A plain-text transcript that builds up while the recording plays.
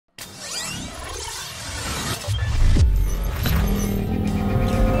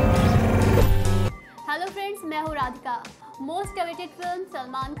Radhika most awaited film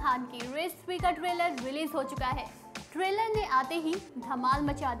Salman Khan की race 3 का trailer release हो चुका है। ट्रेलर ने आते ही धमाल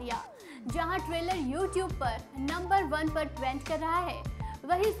मचा दिया। जहां ट्रेलर YouTube पर नंबर 1 पर ट्रेंड कर रहा है,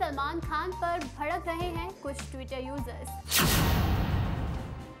 वहीं सलमान खान पर भड़क रहे हैं कुछ ट्विटर यूजर्स।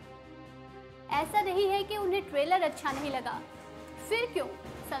 ऐसा नहीं है कि उन्हें ट्रेलर अच्छा नहीं लगा, फिर क्यों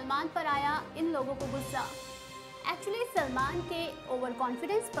सलमान पर आया इन लोगों को गुस्सा। एक्चुअली सलमान के ओवर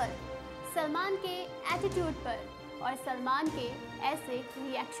कॉन्फिडेंस पर, सलमान के एटीट्यूड पर और सलमान के ऐसे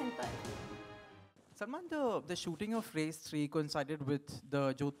रिएक्शन पर। Salman, the shooting of Race 3 coincided with the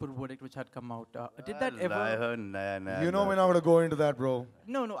Jodhpur verdict which had come out. Did that ever... You know we're not going to go into that, bro.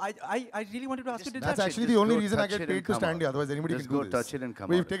 No, I really wanted to ask you, did That's that... actually the only reason I get paid to stand here, otherwise anybody can do this. Just go touch it and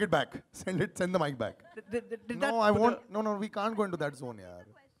come We've out. take it back. Send the mic back. Did No, I won't. No, we can't go into that zone, yaar.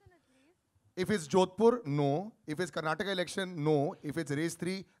 If it's Jodhpur, no. If it's Karnataka election, no. If it's race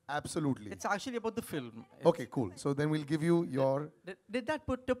 3, absolutely. It's actually about the film. Okay, cool. So then we'll give you your... Did that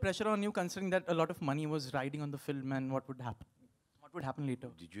put the pressure on you, considering that a lot of money was riding on the film and what would happen? What would happen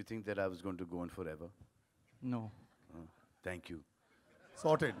later? Did you think that I was going to go on forever? No. Thank you.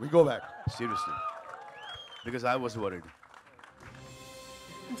 Sorted. We go back. Seriously. Because I was worried.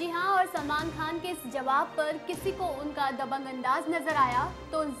 जी हाँ, और सलमान खान के इस जवाब पर किसी को उनका दबंग अंदाज नजर आया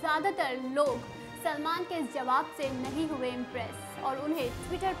तो ज़्यादातर लोग सलमान के इस जवाब से नहीं हुए इम्प्रेस और उन्हें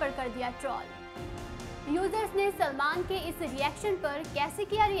ट्विटर पर कर दिया ट्रॉल। यूजर्स ने सलमान के इस रिएक्शन पर कैसे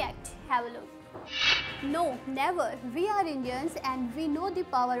किया react, have a look. No, never, we are Indians and we know the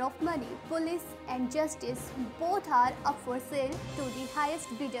power of money, police and justice both are up for sale to the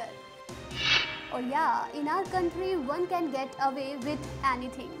highest bidder. Oh yeah, in our country, one can get away with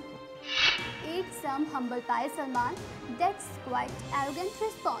anything. Eat some humble pie, Salman. That's quite arrogant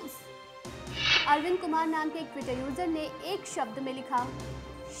response. Arvind Kumar नाम के एक Twitter user ने एक शब्द में लिखा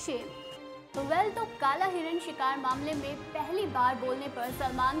Shem. Well, तो काला हिरण शिकार मामले में पहली बार बोलने पर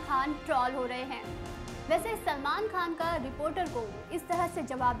सलमान खान ट्रॉल हो रहे हैं। वैसे सलमान खान का रिपोर्टर को इस तरह से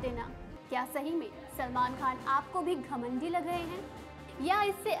जवाब देना, क्या सही में सलमान खान आपको भी घमंडी लग रहे हैं या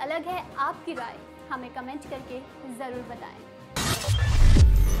इससे अलग है आपकी राय? हमें कमेंट करके ज़रूर बताएं।